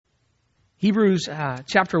Hebrews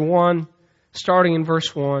chapter 1, starting in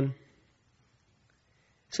verse 1.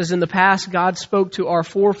 It says, "In the past, God spoke to our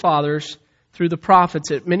forefathers through the prophets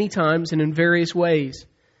at many times and in various ways.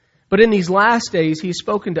 But in these last days, He has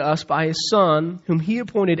spoken to us by His Son, whom He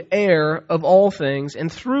appointed heir of all things,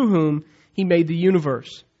 and through whom He made the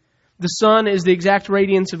universe. The Son is the exact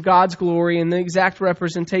radiance of God's glory and the exact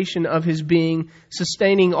representation of His being,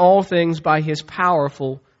 sustaining all things by His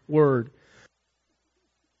powerful word."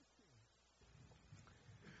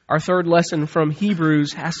 Our third lesson from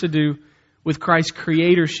Hebrews has to do with Christ's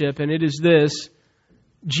creatorship, and it is this: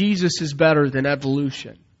 Jesus is better than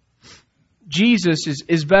evolution. Jesus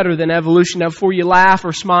is better than evolution. Now, before you laugh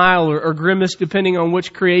or smile or grimace, depending on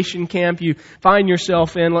which creation camp you find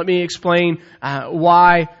yourself in, let me explain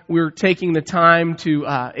why we're taking the time to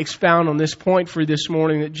expound on this point for this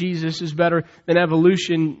morning, that Jesus is better than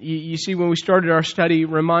evolution. You see, when we started our study,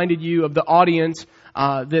 reminded you of the audience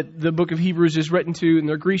that the book of Hebrews is written to, and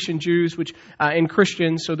they're Grecian Jews, and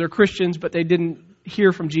Christians. So they're Christians, but they didn't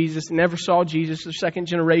hear from Jesus, never saw Jesus. They're second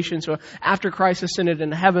generation. So after Christ ascended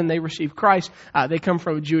into heaven, they received Christ. They come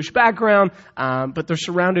from a Jewish background, but they're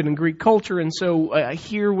surrounded in Greek culture. And so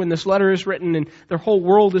here, when this letter is written and their whole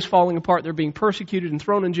world is falling apart, they're being persecuted and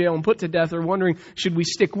thrown in jail and put to death. They're wondering, should we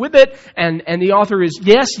stick with it? And the author is,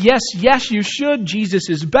 yes, you should.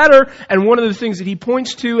 Jesus is better. And one of the things that he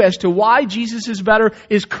points to as to why Jesus is better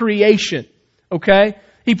is creation. Okay?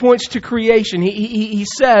 He points to creation. He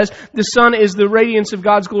says the Son is the radiance of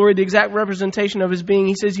God's glory, the exact representation of His being.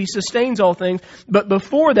 He says He sustains all things. But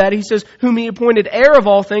before that, He says, whom He appointed heir of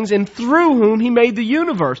all things, and through whom He made the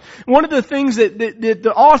universe. One of the things that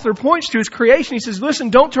the author points to is creation. He says,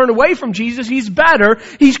 listen, don't turn away from Jesus. He's better.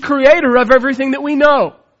 He's creator of everything that we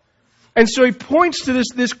know. And so he points to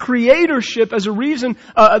this creatorship as a reason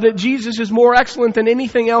that Jesus is more excellent than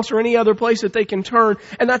anything else or any other place that they can turn.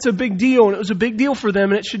 And that's a big deal. And it was a big deal for them.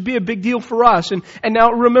 And it should be a big deal for us. And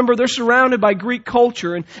now remember, they're surrounded by Greek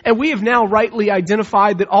culture. And we have now rightly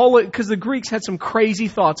identified that because the Greeks had some crazy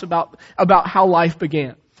thoughts about how life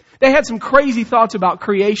began. They had some crazy thoughts about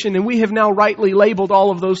creation. And we have now rightly labeled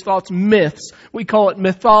all of those thoughts myths. We call it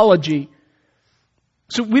mythology.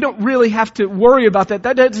 So we don't really have to worry about that.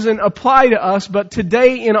 That doesn't apply to us. But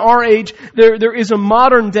today in our age, there is a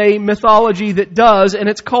modern day mythology that does, and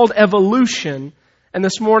it's called evolution. And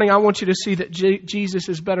this morning I want you to see that Jesus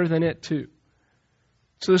is better than it too.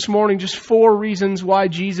 So this morning, just 4 reasons why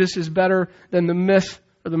Jesus is better than the myth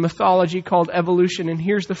or the mythology called evolution. And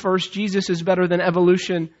here's the first: Jesus is better than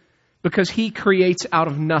evolution because He creates out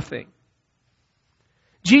of nothing.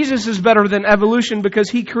 Jesus is better than evolution because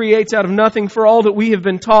He creates out of nothing. For all that we have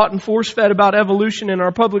been taught and force-fed about evolution in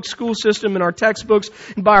our public school system, in our textbooks,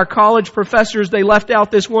 and by our college professors, they left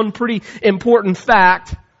out this one pretty important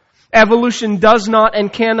fact. Evolution does not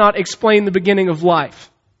and cannot explain the beginning of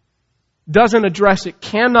life. Doesn't address it.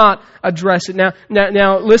 Cannot address it.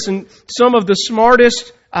 Now, listen, some of the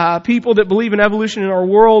smartest people that believe in evolution in our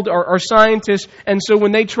world are scientists. And so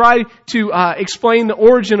when they try to explain the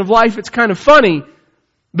origin of life, it's kind of funny.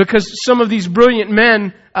 Because some of these brilliant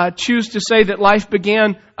men choose to say that life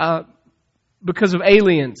began because of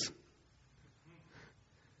aliens.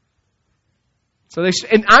 So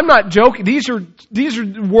and I'm not joking. These are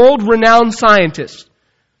world-renowned scientists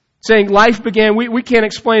saying life began. We can't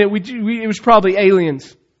explain it. It was probably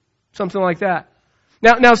aliens, something like that.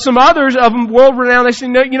 Now some others of them, world-renowned, they say,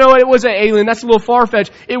 no, you know what? It wasn't an alien. That's a little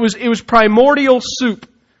far-fetched. It was primordial soup.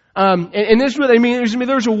 And this is what they mean.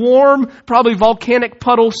 There's a warm, probably volcanic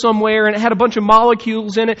puddle somewhere, and it had a bunch of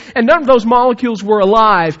molecules in it, and none of those molecules were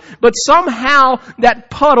alive. But somehow that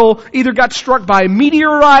puddle either got struck by a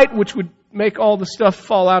meteorite, which would make all the stuff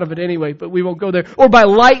fall out of it anyway, but we won't go there, or by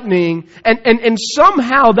lightning, and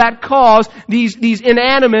somehow that caused these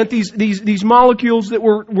inanimate, these molecules that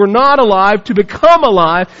were not alive to become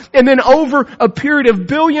alive, and then over a period of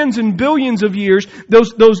billions and billions of years,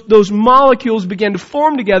 those molecules began to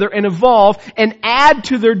form together and evolve and add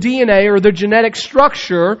to their DNA or their genetic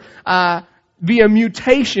structure via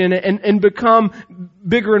mutation and become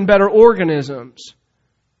bigger and better organisms.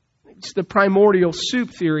 It's the primordial soup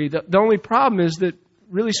theory. The only problem is that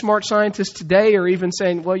really smart scientists today are even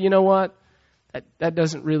saying, well, you know what? That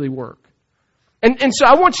doesn't really work. And so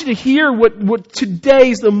I want you to hear what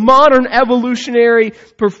today's the modern evolutionary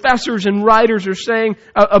professors and writers are saying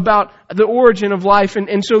about the origin of life.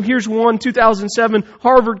 And so here's one, 2007,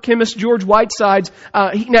 Harvard chemist George Whitesides.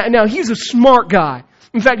 Now he's a smart guy.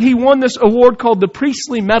 In fact, he won this award called the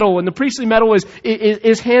Priestley Medal, and the Priestley Medal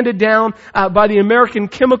is handed down by the American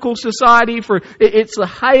Chemical Society it's the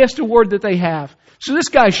highest award that they have. So this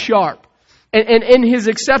guy's sharp. And in his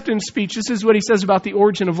acceptance speech, this is what he says about the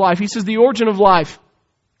origin of life. He says, the origin of life,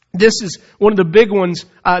 this is one of the big ones.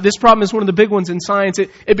 This problem is one of the big ones in science.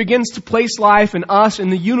 It begins to place life and us in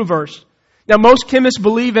the universe. Now, most chemists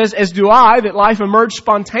believe, as do I, that life emerged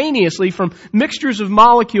spontaneously from mixtures of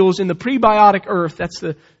molecules in the prebiotic earth. That's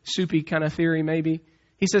the soupy kind of theory, maybe.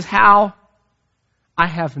 He says, how? I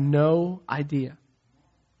have no idea.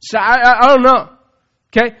 So I don't know.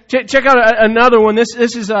 Okay, check out another one. This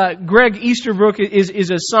is Greg Easterbrook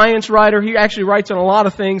is a science writer. He actually writes on a lot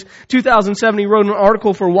of things. 2007, he wrote an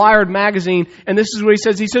article for Wired magazine, and this is what he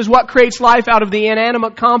says. He says, what creates life out of the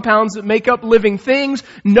inanimate compounds that make up living things?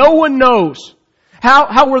 No one knows.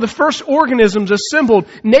 How were the first organisms assembled?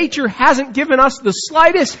 Nature hasn't given us the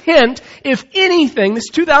slightest hint. If anything, this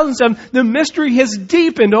is 2007, the mystery has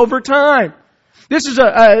deepened over time. This is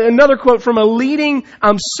another quote from a leading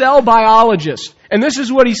cell biologist. And this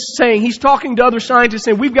is what he's saying. He's talking to other scientists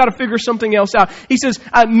saying, we've got to figure something else out. He says,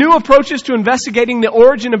 new approaches to investigating the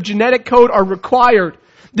origin of genetic code are required.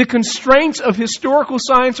 The constraints of historical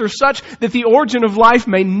science are such that the origin of life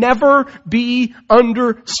may never be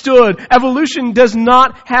understood. Evolution does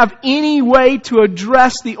not have any way to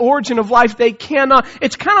address the origin of life. They cannot.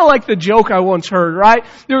 It's kind of like the joke I once heard, right?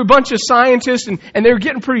 There were a bunch of scientists and they were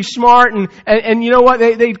getting pretty smart and you know what?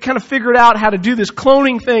 They kind of figured out how to do this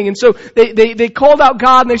cloning thing. And so they called out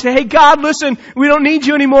God and they said, hey God, listen, we don't need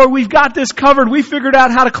you anymore. We've got this covered. We figured out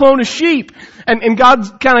how to clone a sheep. And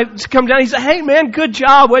God kind of comes down. He said, hey man, good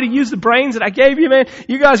job. Way to use the brains that I gave you, man.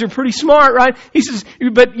 You guys are pretty smart, right? He says,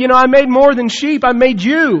 but you know, I made more than sheep. I made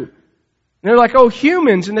you. And they're like, oh,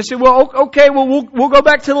 humans. And they said, well, okay, well, we'll go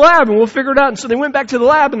back to the lab and we'll figure it out. And so they went back to the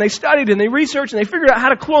lab and they studied and they researched and they figured out how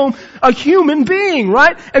to clone a human being,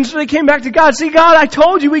 right? And so they came back to God. See, God, I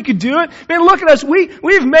told you we could do it. Man, look at us. We've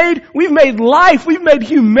made life. We've made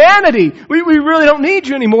humanity. We really don't need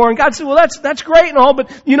you anymore. And God said, well, that's great and all, but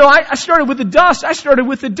you know, I started with the dust. I started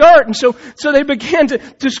with the dirt. And so they began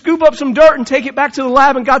to scoop up some dirt and take it back to the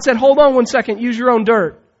lab. And God said, hold on one second. Use your own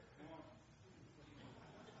dirt.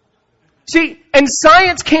 See, and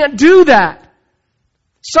science can't do that.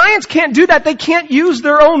 Science can't do that. They can't use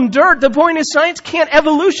their own dirt. The point is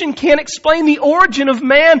evolution can't explain the origin of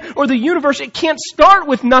man or the universe. It can't start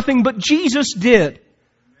with nothing, but Jesus did.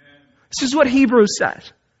 This is what Hebrews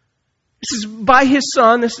says. This is by His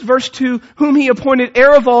Son, this is verse 2, whom He appointed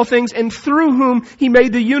heir of all things and through whom He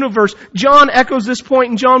made the universe. John echoes this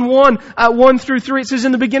point in John 1 through 3. It says,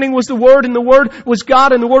 in the beginning was the Word, and the Word was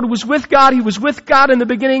God, and the Word was with God. He was with God in the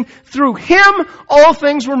beginning. Through Him all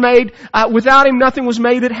things were made. Without Him nothing was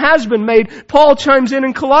made that has been made. Paul chimes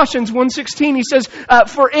in Colossians 1:16. He says,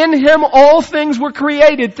 for in Him all things were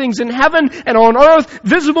created, things in heaven and on earth,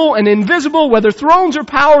 visible and invisible, whether thrones or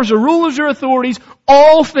powers or rulers or authorities,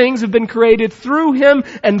 all things have been created through Him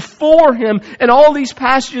and for Him. And all these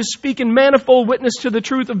passages speak in manifold witness to the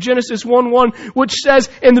truth of Genesis 1:1, which says,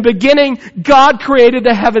 in the beginning, God created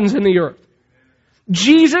the heavens and the earth.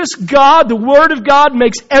 Jesus, God, the Word of God,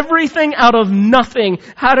 makes everything out of nothing.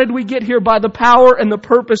 How did we get here? By the power and the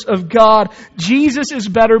purpose of God. Jesus is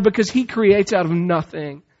better because He creates out of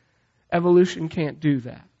nothing. Evolution can't do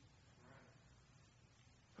that.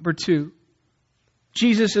 Number 2.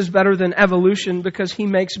 Jesus is better than evolution because He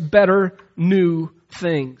makes better new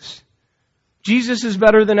things. Jesus is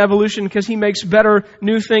better than evolution because He makes better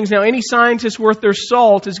new things. Now, any scientist worth their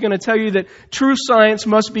salt is going to tell you that true science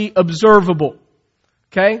must be observable.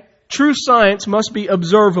 Okay? True science must be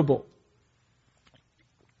observable.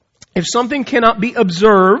 If something cannot be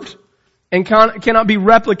observed and cannot be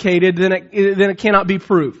replicated, then it cannot be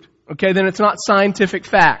proved. Okay? Then it's not scientific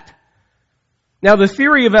fact. Now, the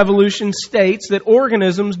theory of evolution states that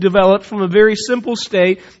organisms develop from a very simple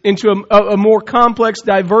state into a more complex,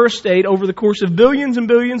 diverse state over the course of billions and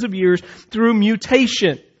billions of years through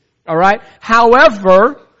mutation. All right?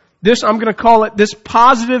 However, I'm going to call it this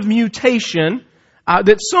positive mutation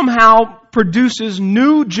that somehow produces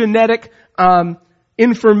new genetic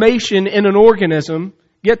information in an organism.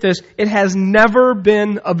 Get this, it has never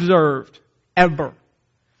been observed. Ever. In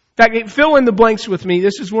fact, fill in the blanks with me.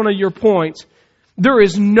 This is one of your points. There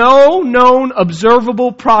is no known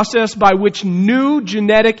observable process by which new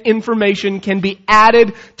genetic information can be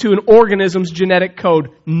added to an organism's genetic code.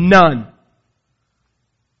 None.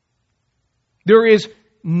 There is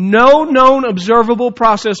no known observable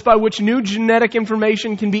process by which new genetic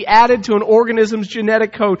information can be added to an organism's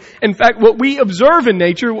genetic code. In fact, what we observe in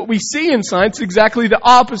nature, what we see in science, is exactly the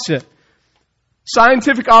opposite.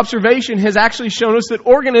 Scientific observation has actually shown us that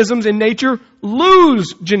organisms in nature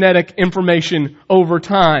lose genetic information over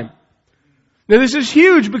time. Now this is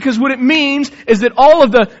huge because what it means is that all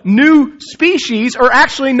of the new species are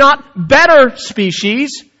actually not better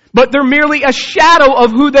species, but they're merely a shadow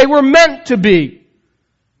of who they were meant to be.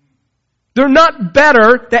 They're not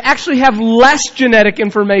better, they actually have less genetic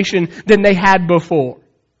information than they had before.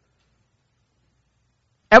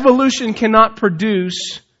 Evolution cannot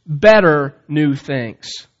produce better new things.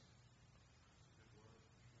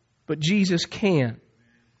 But Jesus can.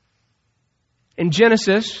 In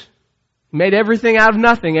Genesis, He made everything out of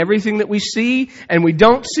nothing, everything that we see and we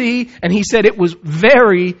don't see, and He said it was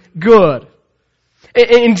very good.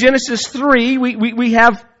 In Genesis 3, we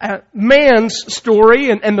have man's story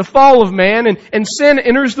and the fall of man, and sin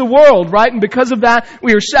enters the world, right? And because of that,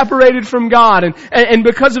 we are separated from God. And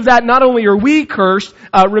because of that, not only are we cursed,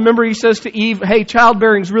 remember He says to Eve, hey,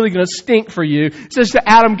 childbearing's really going to stink for you. He says to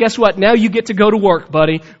Adam, guess what? Now you get to go to work,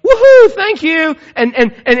 buddy. Woohoo, thank you.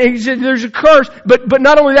 And he said there's a curse. But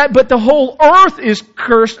not only that, but the whole earth is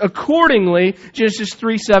cursed accordingly, Genesis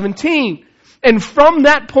 3:17. And from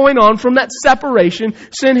that point on, from that separation,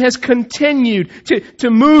 sin has continued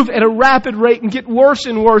to move at a rapid rate and get worse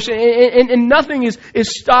and worse. And nothing is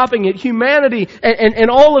stopping it. Humanity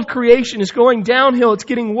and all of creation is going downhill. It's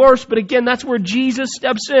getting worse. But again, that's where Jesus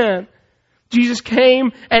steps in. Jesus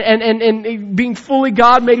came and being fully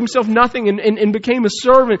God made Himself nothing and became a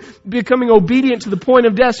servant, becoming obedient to the point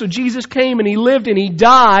of death. So Jesus came and He lived and He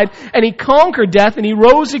died and He conquered death and He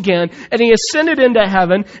rose again and He ascended into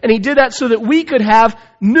heaven, and He did that so that we could have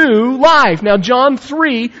new life. Now John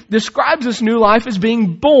 3 describes this new life as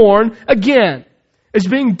being born again. As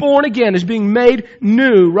being born again, as being made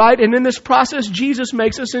new, right? And in this process, Jesus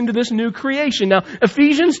makes us into this new creation. Now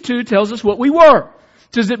Ephesians 2 tells us what we were.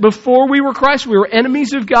 It says that before we were Christ, we were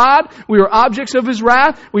enemies of God, we were objects of His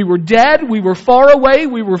wrath, we were dead, we were far away,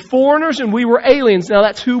 we were foreigners, and we were aliens. Now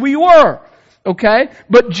that's who we were. Okay?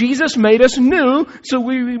 But Jesus made us new, so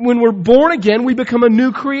when we're born again, we become a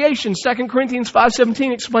new creation. 2 Corinthians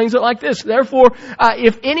 5:17 explains it like this. Therefore,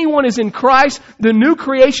 if anyone is in Christ, the new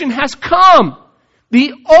creation has come.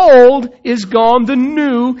 The old is gone, the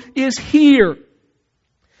new is here.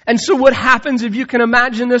 And so what happens, if you can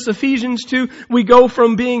imagine this, Ephesians 2, we go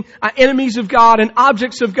from being enemies of God and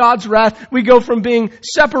objects of God's wrath, we go from being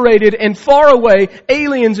separated and far away,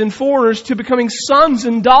 aliens and foreigners, to becoming sons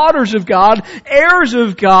and daughters of God, heirs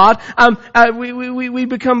of God. We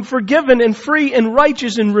become forgiven and free and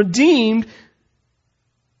righteous and redeemed.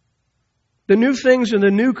 The new things and the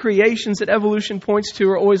new creations that evolution points to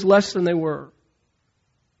are always less than they were.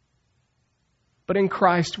 But in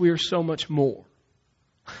Christ, we are so much more.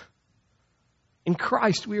 In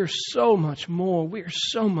Christ, we are so much more. We are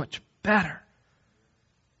so much better.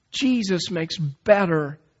 Jesus makes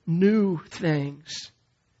better, new things.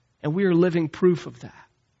 And we are living proof of that.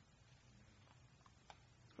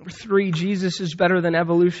 Number 3, Jesus is better than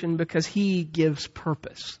evolution because He gives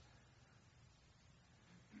purpose.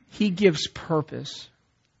 He gives purpose.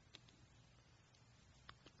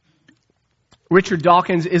 Richard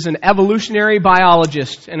Dawkins is an evolutionary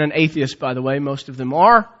biologist and an atheist, by the way. Most of them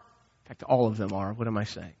are. In fact, all of them are. What am I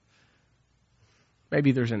saying?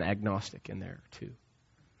 Maybe there's an agnostic in there too.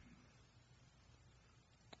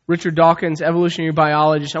 Richard Dawkins, evolutionary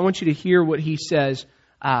biologist, I want you to hear what he says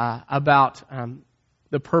about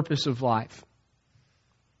the purpose of life.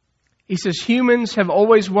 He says, humans have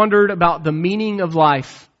always wondered about the meaning of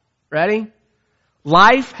life. Ready?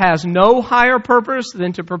 Life has no higher purpose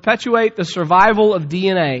than to perpetuate the survival of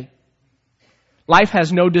DNA. Life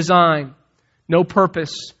has no design, no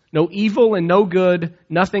purpose, no evil and no good,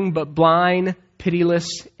 nothing but blind,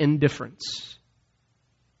 pitiless indifference.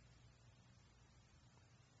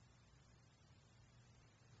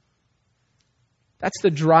 That's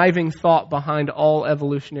the driving thought behind all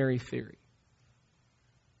evolutionary theory.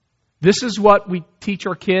 This is what we teach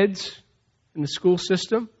our kids in the school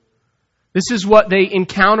system. This is what they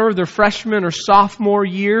encounter their freshman or sophomore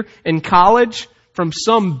year in college from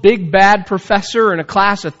some big bad professor in a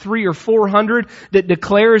class of 300 or 400 that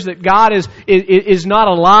declares that God is not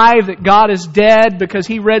alive, that God is dead because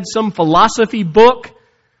he read some philosophy book.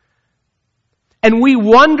 And we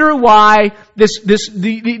wonder why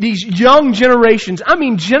these young generations,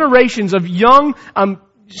 generations of young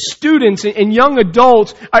students and young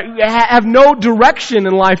adults have no direction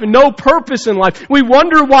in life and no purpose in life. We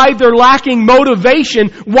wonder why they're lacking motivation.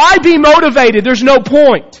 Why be motivated? There's no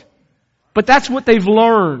point. But that's what they've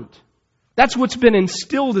learned. That's what's been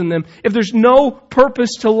instilled in them. If there's no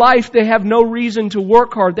purpose to life, they have no reason to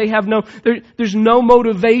work hard. There's no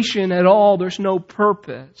motivation at all. There's no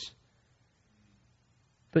purpose.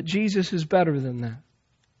 But Jesus is better than that.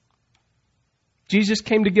 Jesus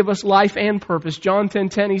came to give us life and purpose. John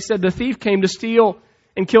 10:10, He said, the thief came to steal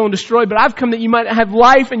and kill and destroy, but I've come that you might have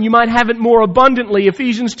life and you might have it more abundantly.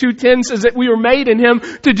 Ephesians 2:10 says that we were made in Him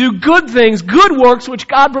to do good things, good works, which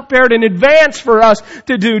God prepared in advance for us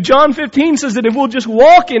to do. John 15 says that if we'll just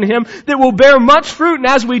walk in Him, that we'll bear much fruit, and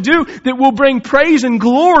as we do, that we'll bring praise and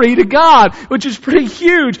glory to God, which is pretty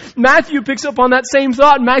huge. Matthew picks up on that same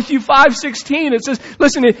thought in Matthew 5:16. It says,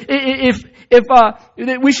 listen, if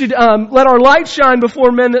we should let our light shine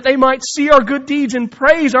before men that they might see our good deeds and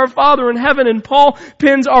praise our Father in heaven. And Paul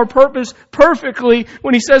pins our purpose perfectly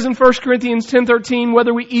when he says in 1 Corinthians 10:13,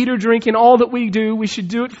 whether we eat or drink, in all that we do, we should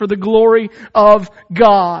do it for the glory of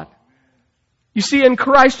God. You see, in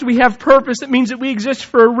Christ we have purpose. That means that we exist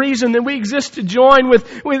for a reason, that we exist to join with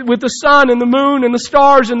the sun and the moon and the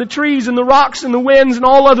stars and the trees and the rocks and the winds and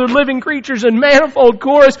all other living creatures in manifold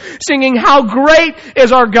chorus singing, how great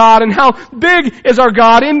is our God and how big is our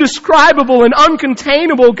God, indescribable and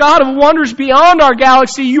uncontainable, God of wonders beyond our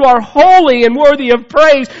galaxy. You are holy and worthy of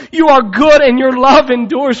praise. You are good and your love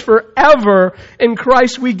endures forever. In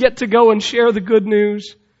Christ we get to go and share the good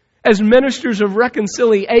news. As ministers of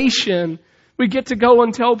reconciliation, we get to go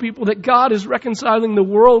and tell people that God is reconciling the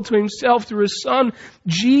world to Himself through His Son,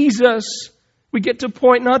 Jesus. We get to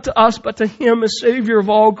point not to us, but to Him as Savior of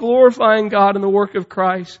all, glorifying God in the work of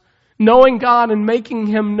Christ. Knowing God and making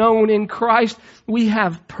Him known in Christ, we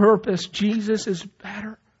have purpose. Jesus is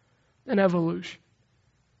better than evolution.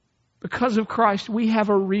 Because of Christ, we have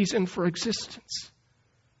a reason for existence,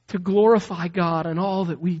 to glorify God in all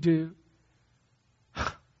that we do.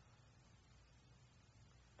 A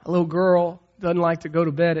little girl doesn't like to go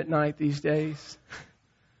to bed at night these days.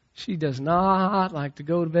 She does not like to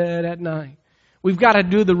go to bed at night. We've got to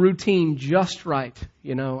do the routine just right,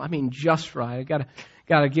 just right. I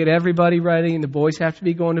got to get everybody ready, and the boys have to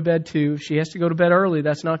be going to bed too. If she has to go to bed early,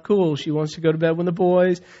 that's not cool. She wants to go to bed with the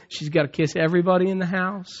boys. She's got to kiss everybody in the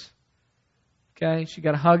house. Okay, she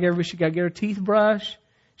got to hug everybody. She got to get her teeth brushed.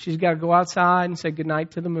 She's got to go outside and say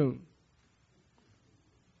goodnight to the moon.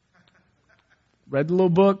 Read the little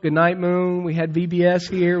book, Good Night Moon. We had VBS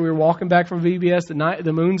here. We were walking back from VBS.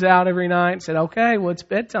 The moon's out every night. And said, okay, well, it's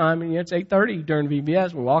bedtime. And it's 8:30 during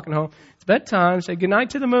VBS. We're walking home. It's bedtime. Said, good night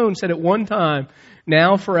to the moon. Said it one time.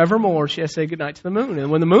 Now, forevermore, she has to say good night to the moon.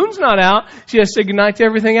 And when the moon's not out, she has to say good night to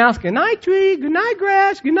everything else. Good night, tree. Good night,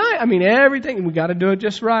 grass. Good night. Everything. We got to do it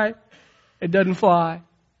just right. It doesn't fly.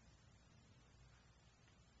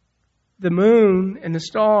 The moon and the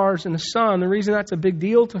stars and the sun, the reason that's a big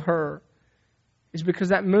deal to her is because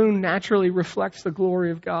that moon naturally reflects the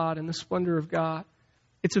glory of God and the splendor of God.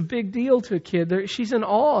 It's a big deal to a kid. She's in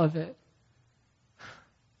awe of it.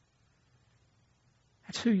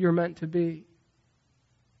 That's who you're meant to be.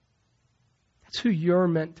 That's who you're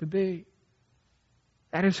meant to be.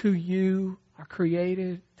 That is who you are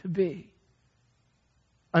created to be.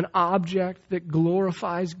 An object that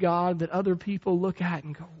glorifies God, that other people look at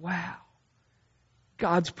and go, wow,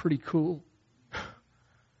 God's pretty cool.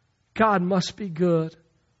 God must be good.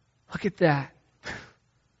 Look at that.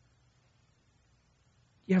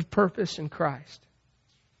 You have purpose in Christ.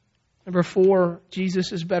 Number 4,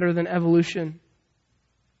 Jesus is better than evolution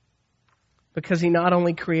because He not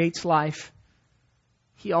only creates life,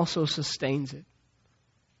 He also sustains it.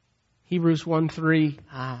 Hebrews 1:3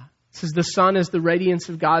 says, the Son is the radiance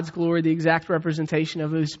of God's glory, the exact representation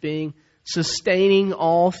of His being, sustaining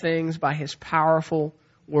all things by His powerful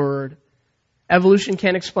word. Evolution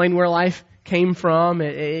can't explain where life came from.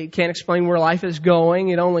 It can't explain where life is going.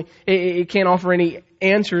 It can't offer any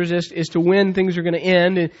answers as to when things are going to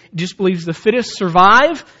end. It just believes the fittest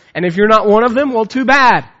survive. And if you're not one of them, well, too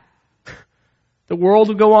bad. The world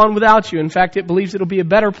will go on without you. In fact, it believes it'll be a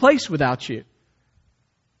better place without you.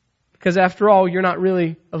 Because after all, you're not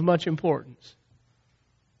really of much importance.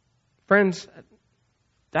 Friends,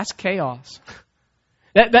 that's chaos.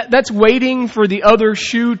 That's waiting for the other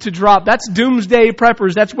shoe to drop. That's doomsday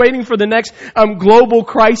preppers. That's waiting for the next global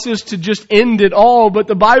crisis to just end it all. But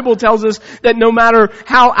the Bible tells us that no matter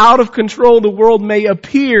how out of control the world may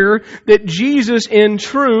appear, that Jesus in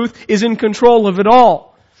truth is in control of it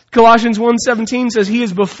all. Colossians 1:17 says, He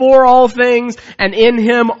is before all things, and in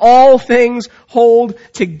Him all things hold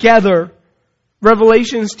together.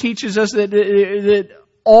 Revelations teaches us that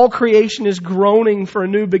all creation is groaning for a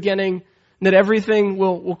new beginning, and that everything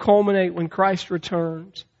will culminate when Christ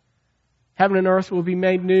returns. Heaven and earth will be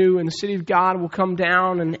made new, and the city of God will come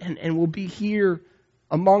down and will be here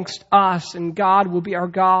amongst us, and God will be our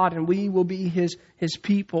God, and we will be His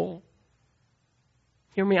people.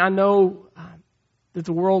 Hear me, I know that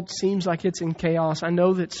the world seems like it's in chaos. I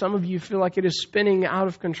know that some of you feel like it is spinning out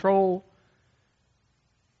of control.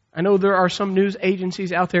 I know there are some news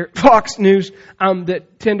agencies out there, Fox News,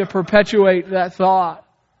 that tend to perpetuate that thought.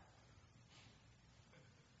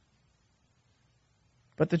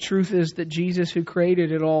 But the truth is that Jesus, who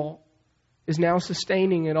created it all, is now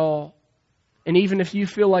sustaining it all. And even if you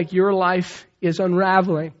feel like your life is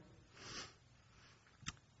unraveling,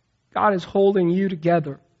 God is holding you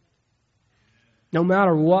together, no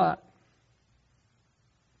matter what.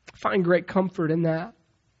 I find great comfort in that.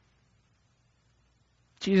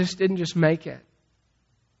 Jesus didn't just make it.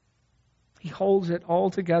 He holds it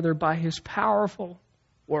all together by His powerful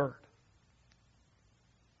Word.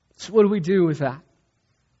 So what do we do with that?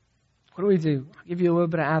 What do we do? I'll give you a little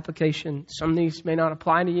bit of application. Some of these may not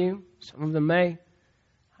apply to you. Some of them may.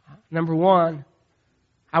 Number one,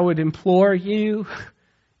 I would implore you,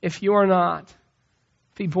 if you are not,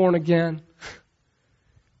 be born again.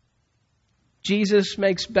 Jesus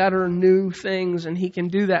makes better new things, and He can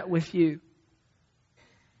do that with you.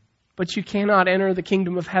 But you cannot enter the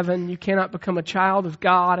kingdom of heaven. You cannot become a child of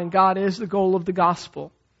God, and God is the goal of the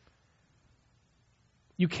gospel.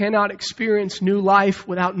 You cannot experience new life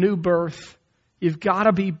without new birth. You've got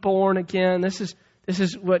to be born again. This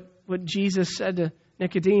is what Jesus said to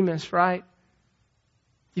Nicodemus, right?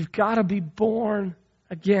 You've got to be born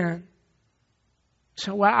again.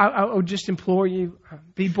 So I would just implore you,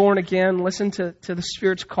 be born again. Listen to the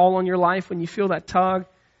Spirit's call on your life. When you feel that tug,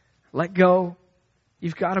 let go.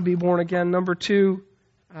 You've got to be born again. Number two,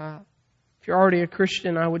 if you're already a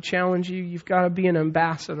Christian, I would challenge you, you've got to be an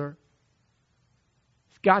ambassador.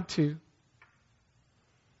 You've got to.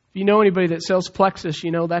 If you know anybody that sells Plexus, you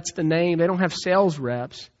know that's the name. They don't have sales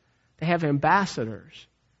reps. They have ambassadors,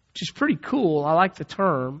 which is pretty cool. I like the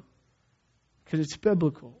term because it's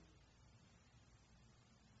biblical.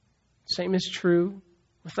 Same is true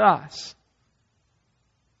with us.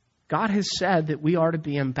 God has said that we are to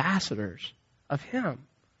be ambassadors of Him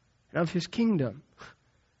and of His kingdom.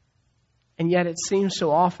 And yet it seems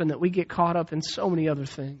so often that we get caught up in so many other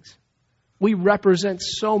things. We represent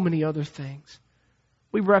so many other things.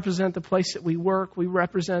 We represent the place that we work. We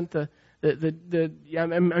represent I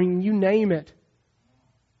mean, you name it.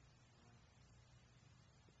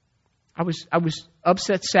 I was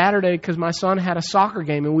upset Saturday because my son had a soccer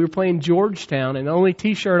game and we were playing Georgetown, and the only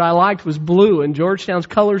T-shirt I liked was blue, and Georgetown's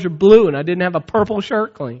colors are blue, and I didn't have a purple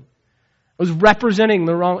shirt clean. I was representing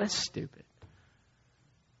the wrong. That's stupid.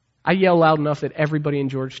 I yell loud enough that everybody in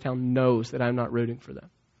Georgetown knows that I'm not rooting for them.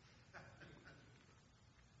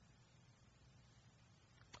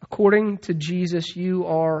 According to Jesus, you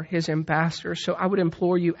are His ambassador. So I would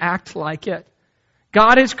implore you, act like it.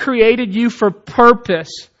 God has created you for purpose.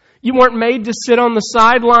 You weren't made to sit on the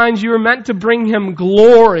sidelines. You were meant to bring Him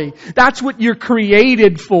glory. That's what you're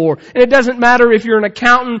created for. And it doesn't matter if you're an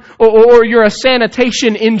accountant or you're a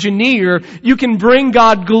sanitation engineer. You can bring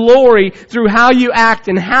God glory through how you act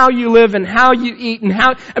and how you live and how you eat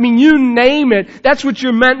and you name it. That's what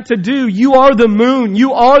you're meant to do. You are the moon.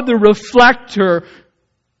 You are the reflector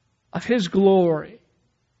of His glory.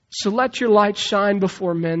 So let your light shine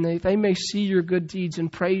before men, that they may see your good deeds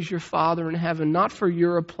and praise your Father in heaven, not for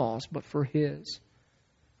your applause, but for His.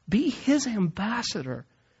 Be His ambassador.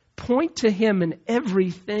 Point to Him in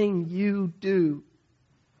everything you do.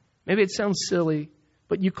 Maybe it sounds silly,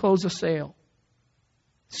 but you close a sale.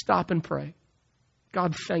 Stop and pray.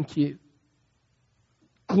 God, thank you.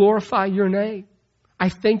 Glorify your name. I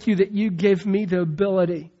thank you that you gave me the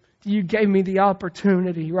ability. You gave me the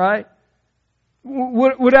opportunity, right?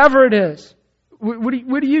 Whatever it is. What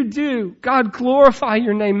do you do? God, glorify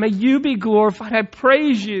your name. May you be glorified. I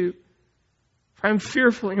praise you. For I am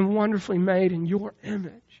fearfully and wonderfully made in your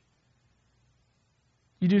image.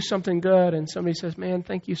 You do something good and somebody says, man,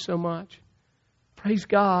 thank you so much. Praise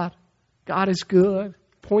God. God is good.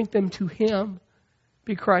 Point them to Him.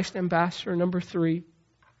 Be Christ ambassador. Number 3.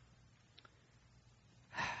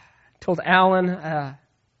 I told Alan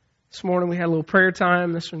this morning we had a little prayer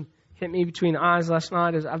time. This one hit me between the eyes last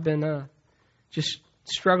night as I've been just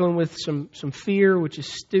struggling with some fear, which is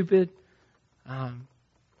stupid. I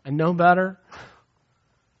know better.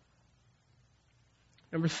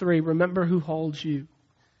 Number 3, remember who holds you.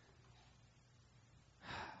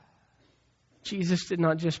 Jesus did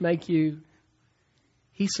not just make you.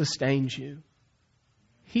 He sustains you.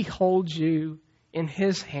 He holds you in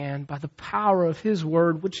His hand by the power of His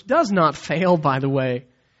word, which does not fail, by the way.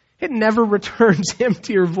 It never returns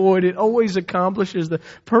empty or void. It always accomplishes the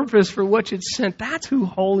purpose for which it's sent. That's who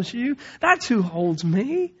holds you. That's who holds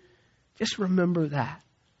me. Just remember that.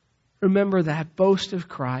 Remember that. Boast of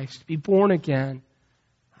Christ. Be born again.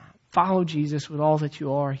 Follow Jesus with all that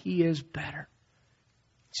you are. He is better.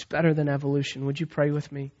 He's better than evolution. Would you pray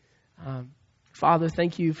with me? Father,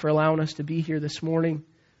 thank you for allowing us to be here this morning.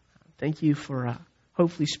 Thank you for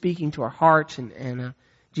hopefully speaking to our hearts. And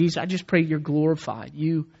Jesus, I just pray you're glorified.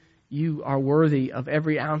 You are worthy of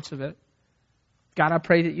every ounce of it. God, I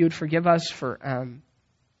pray that you would forgive us for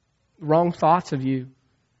wrong thoughts of you.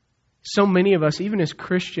 So many of us, even as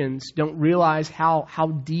Christians, don't realize how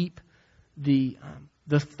deep the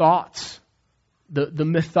thoughts, the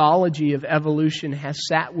mythology of evolution has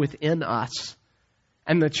sat within us.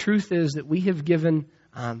 And the truth is that we have given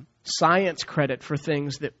science credit for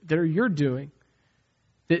things that are your doing.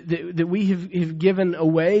 That we have given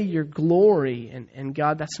away your glory. And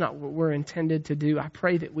God, that's not what we're intended to do. I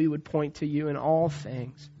pray that we would point to you in all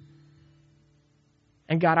things.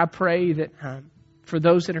 And God, I pray that for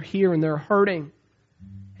those that are here and they're hurting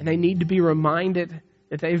and they need to be reminded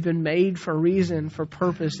that they've been made for a reason, for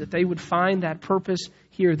purpose, that they would find that purpose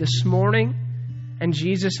here this morning. And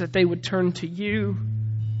Jesus, that they would turn to you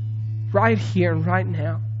right here and right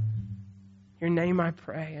now. In your name I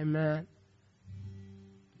pray. Amen.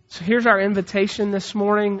 So here's our invitation this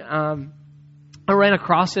morning. I ran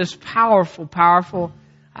across this powerful.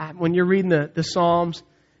 When you're reading the Psalms,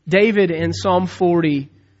 David in Psalm 40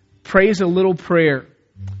 prays a little prayer.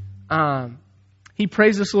 He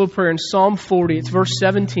prays this little prayer in Psalm 40. It's verse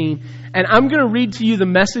 17. And I'm going to read to you the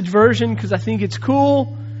Message version because I think it's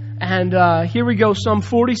cool. And here we go. Psalm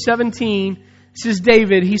 40:17. This is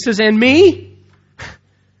David. He says, "And me,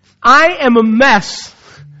 I am a mess.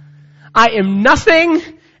 I am nothing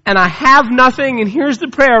and I have nothing." And here's the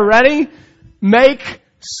prayer. Ready? Make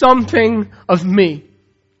something of me.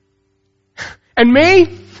 And me,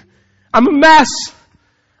 I'm a mess.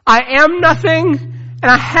 I am nothing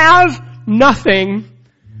and I have nothing.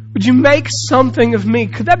 Would you make something of me?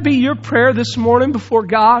 Could that be your prayer this morning before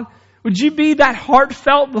God? Would you be that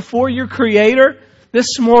heartfelt before your Creator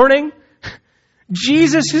this morning?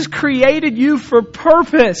 Jesus has created you for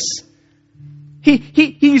purpose.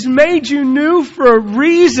 He's made you new for a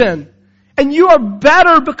reason. And you are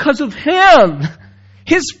better because of Him.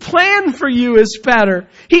 His plan for you is better.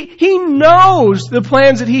 He knows the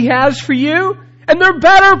plans that He has for you. And they're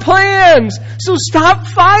better plans. So stop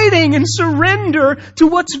fighting and surrender to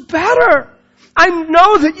what's better. I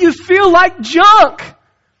know that you feel like junk.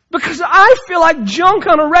 Because I feel like junk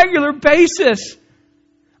on a regular basis.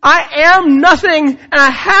 I am nothing and I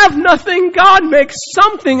have nothing. God, make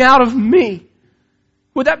something out of me.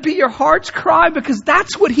 Would that be your heart's cry? Because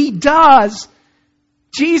that's what He does.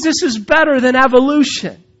 Jesus is better than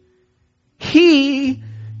evolution. He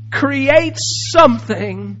creates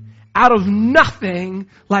something out of nothing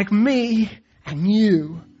like me and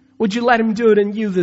you. Would you let Him do it in you this